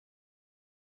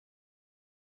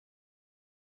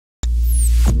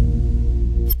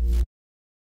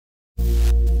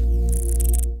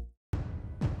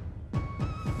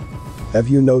Have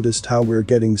you noticed how we're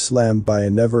getting slammed by a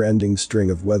never-ending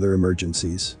string of weather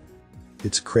emergencies?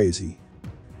 It's crazy.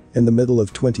 In the middle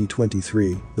of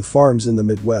 2023, the farms in the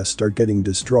Midwest are getting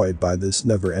destroyed by this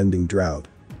never-ending drought.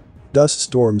 Dust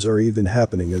storms are even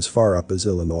happening as far up as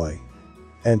Illinois.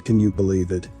 And can you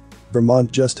believe it?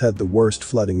 Vermont just had the worst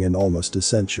flooding in almost a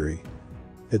century.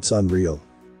 It's unreal.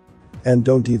 And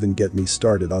don't even get me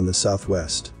started on the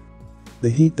Southwest. The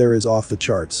heat there is off the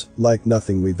charts, like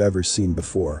nothing we've ever seen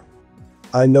before.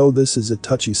 I know this is a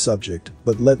touchy subject,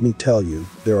 but let me tell you,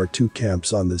 there are two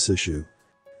camps on this issue.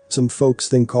 Some folks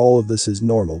think all of this is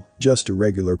normal, just a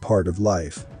regular part of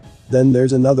life. Then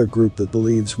there's another group that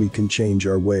believes we can change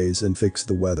our ways and fix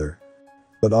the weather.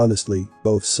 But honestly,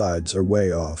 both sides are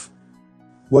way off.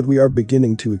 What we are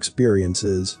beginning to experience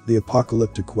is the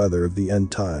apocalyptic weather of the end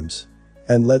times.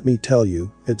 And let me tell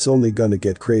you, it's only gonna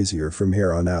get crazier from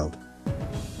here on out.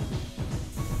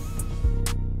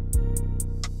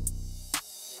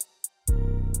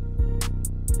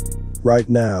 Right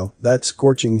now, that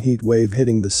scorching heat wave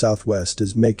hitting the Southwest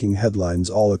is making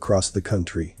headlines all across the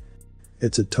country.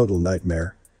 It's a total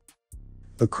nightmare.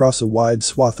 Across a wide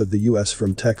swath of the US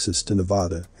from Texas to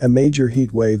Nevada, a major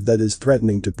heat wave that is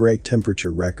threatening to break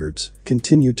temperature records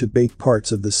continued to bake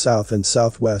parts of the South and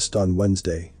Southwest on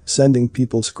Wednesday, sending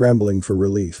people scrambling for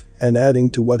relief and adding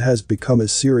to what has become a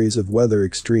series of weather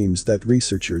extremes that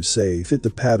researchers say fit the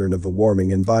pattern of a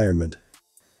warming environment.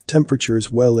 Temperatures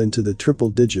well into the triple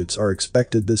digits are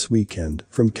expected this weekend,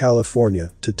 from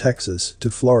California to Texas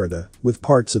to Florida, with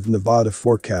parts of Nevada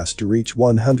forecast to reach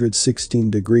 116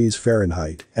 degrees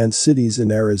Fahrenheit and cities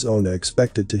in Arizona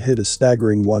expected to hit a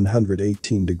staggering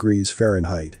 118 degrees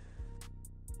Fahrenheit.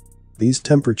 These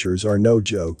temperatures are no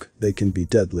joke, they can be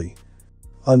deadly.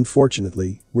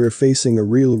 Unfortunately, we're facing a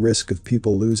real risk of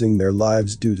people losing their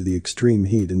lives due to the extreme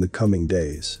heat in the coming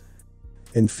days.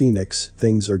 In Phoenix,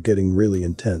 things are getting really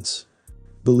intense.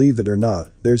 Believe it or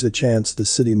not, there's a chance the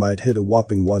city might hit a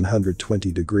whopping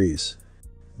 120 degrees.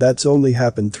 That's only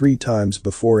happened 3 times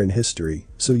before in history,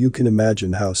 so you can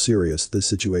imagine how serious the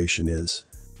situation is.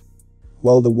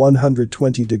 While the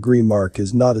 120-degree mark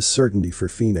is not a certainty for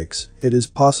Phoenix, it is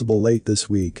possible late this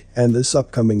week and this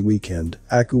upcoming weekend.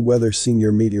 AccuWeather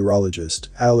senior meteorologist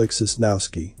Alex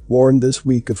Sosnowski warned this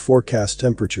week of forecast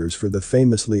temperatures for the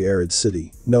famously arid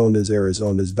city, known as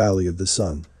Arizona's Valley of the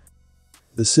Sun.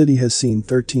 The city has seen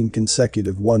 13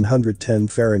 consecutive 110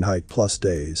 Fahrenheit plus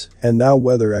days, and now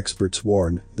weather experts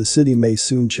warn the city may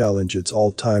soon challenge its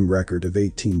all-time record of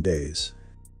 18 days.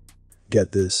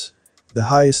 Get this. The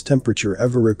highest temperature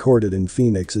ever recorded in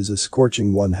Phoenix is a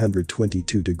scorching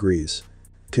 122 degrees.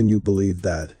 Can you believe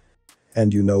that?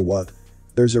 And you know what?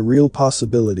 There's a real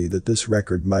possibility that this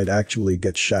record might actually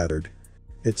get shattered.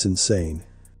 It's insane.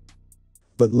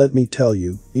 But let me tell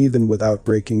you, even without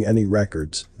breaking any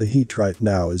records, the heat right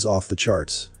now is off the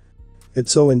charts.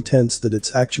 It's so intense that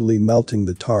it's actually melting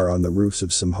the tar on the roofs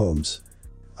of some homes.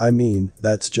 I mean,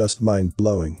 that's just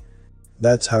mind-blowing.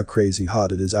 That's how crazy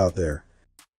hot it is out there.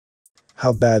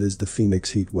 How bad is the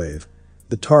Phoenix heat wave?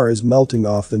 The tar is melting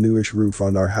off the newish roof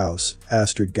on our house,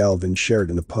 Astrid Galvin shared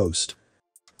in a post.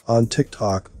 On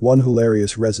TikTok, one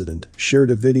hilarious resident shared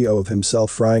a video of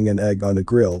himself frying an egg on a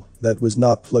grill that was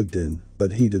not plugged in,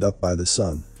 but heated up by the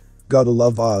sun. "Gotta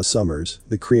love summers,"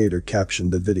 the creator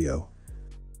captioned the video.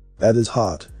 That is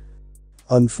hot.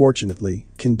 Unfortunately,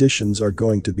 conditions are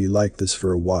going to be like this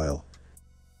for a while.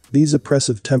 These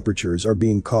oppressive temperatures are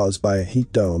being caused by a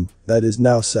heat dome that is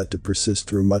now set to persist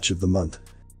through much of the month.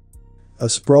 A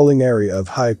sprawling area of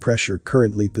high pressure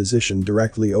currently positioned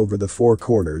directly over the Four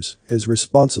Corners is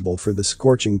responsible for the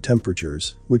scorching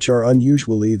temperatures, which are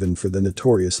unusual even for the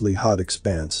notoriously hot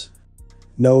expanse.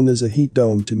 Known as a heat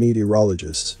dome to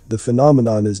meteorologists, the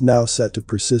phenomenon is now set to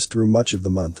persist through much of the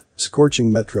month,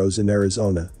 scorching metros in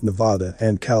Arizona, Nevada,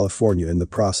 and California in the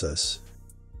process.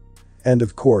 And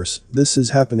of course, this is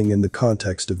happening in the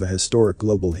context of a historic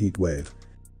global heat wave.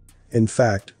 In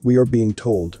fact, we are being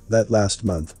told that last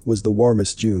month was the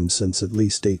warmest June since at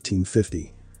least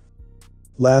 1850.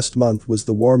 Last month was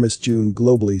the warmest June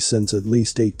globally since at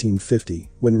least 1850,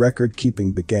 when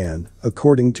record-keeping began,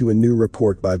 according to a new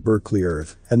report by Berkeley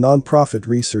Earth, a non-profit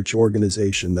research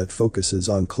organization that focuses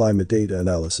on climate data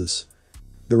analysis.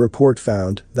 The report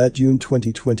found that June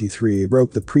 2023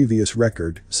 broke the previous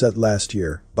record set last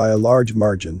year by a large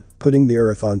margin, putting the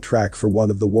Earth on track for one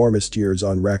of the warmest years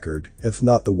on record, if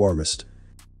not the warmest.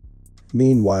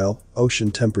 Meanwhile,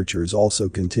 ocean temperatures also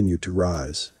continue to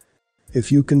rise.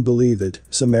 If you can believe it,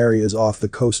 some areas off the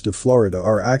coast of Florida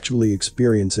are actually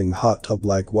experiencing hot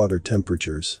tub-like water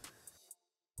temperatures.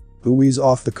 Buoys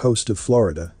off the coast of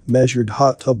Florida measured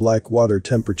hot tub-like water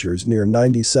temperatures near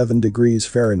 97 degrees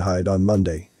Fahrenheit on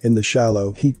Monday in the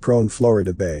shallow, heat-prone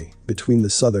Florida Bay between the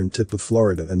southern tip of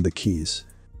Florida and the Keys.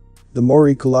 The more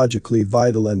ecologically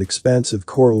vital and expansive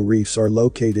coral reefs are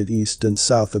located east and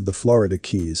south of the Florida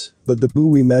Keys, but the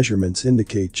buoy measurements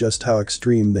indicate just how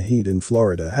extreme the heat in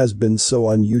Florida has been so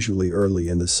unusually early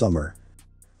in the summer.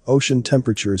 Ocean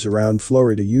temperatures around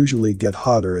Florida usually get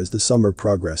hotter as the summer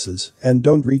progresses and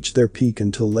don't reach their peak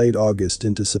until late August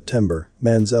into September,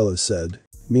 Manzella said,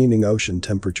 meaning ocean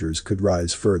temperatures could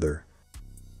rise further.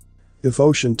 If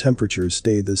ocean temperatures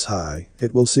stay this high,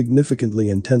 it will significantly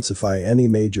intensify any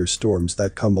major storms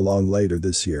that come along later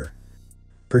this year.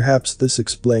 Perhaps this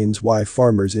explains why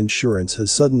Farmers Insurance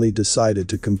has suddenly decided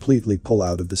to completely pull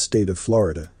out of the state of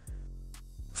Florida.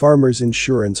 Farmers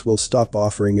Insurance will stop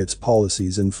offering its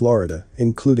policies in Florida,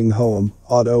 including home,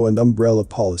 auto and umbrella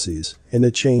policies, in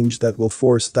a change that will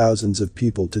force thousands of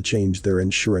people to change their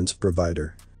insurance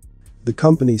provider. The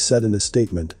company said in a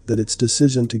statement that its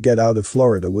decision to get out of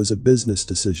Florida was a business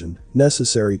decision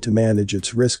necessary to manage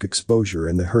its risk exposure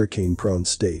in the hurricane-prone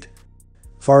state.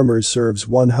 Farmers serves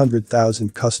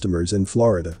 100,000 customers in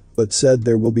Florida, but said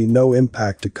there will be no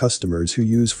impact to customers who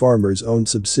use Farmers' own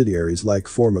subsidiaries like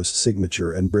Foremost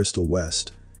Signature and Bristol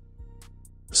West.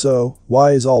 So,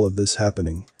 why is all of this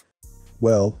happening?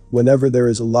 Well, whenever there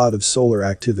is a lot of solar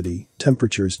activity,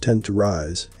 temperatures tend to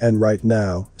rise, and right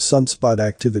now, sunspot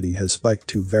activity has spiked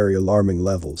to very alarming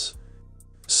levels.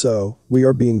 So, we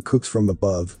are being cooked from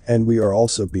above, and we are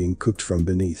also being cooked from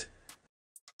beneath.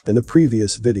 In a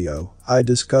previous video, I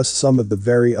discussed some of the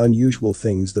very unusual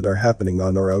things that are happening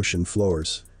on our ocean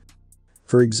floors.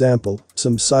 For example,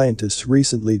 some scientists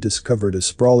recently discovered a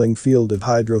sprawling field of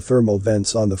hydrothermal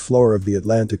vents on the floor of the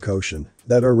Atlantic Ocean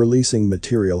that are releasing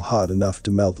material hot enough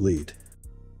to melt lead.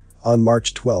 On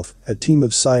March 12, a team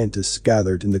of scientists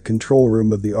gathered in the control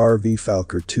room of the RV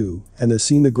Falker 2, an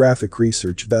oceanographic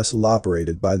research vessel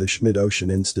operated by the Schmidt Ocean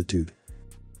Institute.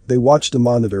 They watched a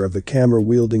monitor of a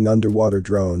camera-wielding underwater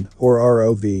drone, or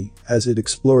ROV, as it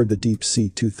explored the deep sea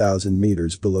 2,000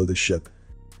 meters below the ship.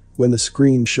 When the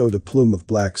screen showed a plume of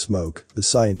black smoke, the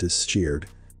scientists cheered.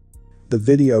 The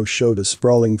video showed a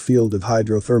sprawling field of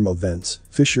hydrothermal vents,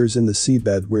 fissures in the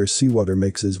seabed where seawater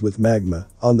mixes with magma,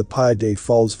 on the Pi Day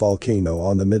Falls volcano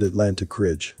on the mid-Atlantic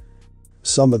ridge.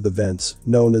 Some of the vents,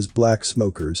 known as black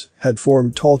smokers, had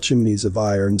formed tall chimneys of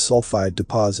iron sulfide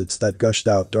deposits that gushed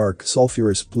out dark,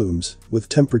 sulfurous plumes, with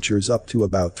temperatures up to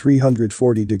about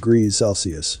 340 degrees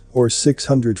Celsius, or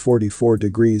 644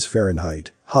 degrees Fahrenheit,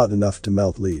 hot enough to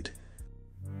melt lead.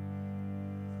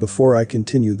 Before I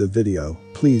continue the video,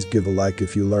 please give a like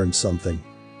if you learned something.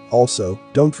 Also,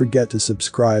 don't forget to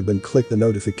subscribe and click the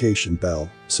notification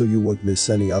bell so you won't miss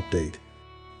any update.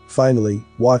 Finally,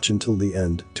 watch until the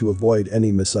end to avoid any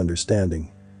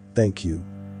misunderstanding. Thank you.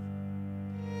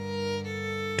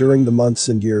 During the months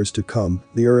and years to come,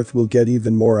 the Earth will get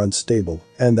even more unstable,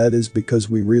 and that is because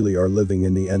we really are living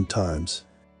in the end times.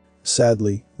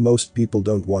 Sadly, most people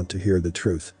don't want to hear the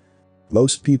truth.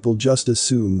 Most people just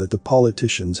assume that the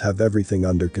politicians have everything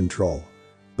under control.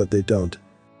 But they don't.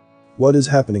 What is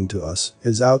happening to us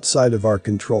is outside of our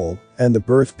control, and the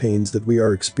birth pains that we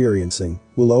are experiencing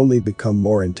will only become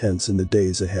more intense in the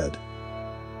days ahead.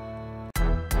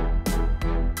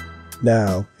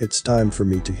 Now, it's time for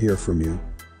me to hear from you.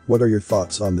 What are your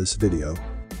thoughts on this video?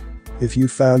 If you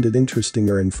found it interesting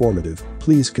or informative,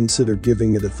 please consider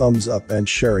giving it a thumbs up and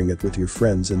sharing it with your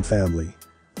friends and family.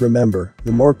 Remember,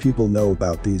 the more people know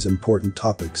about these important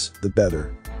topics, the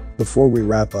better. Before we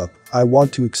wrap up, I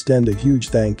want to extend a huge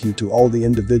thank you to all the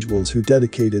individuals who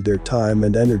dedicated their time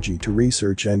and energy to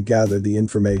research and gather the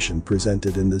information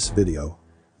presented in this video.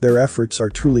 Their efforts are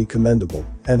truly commendable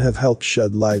and have helped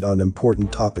shed light on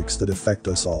important topics that affect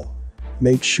us all.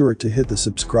 Make sure to hit the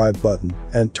subscribe button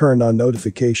and turn on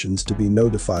notifications to be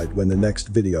notified when the next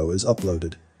video is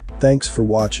uploaded. Thanks for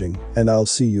watching, and I'll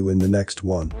see you in the next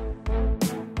one.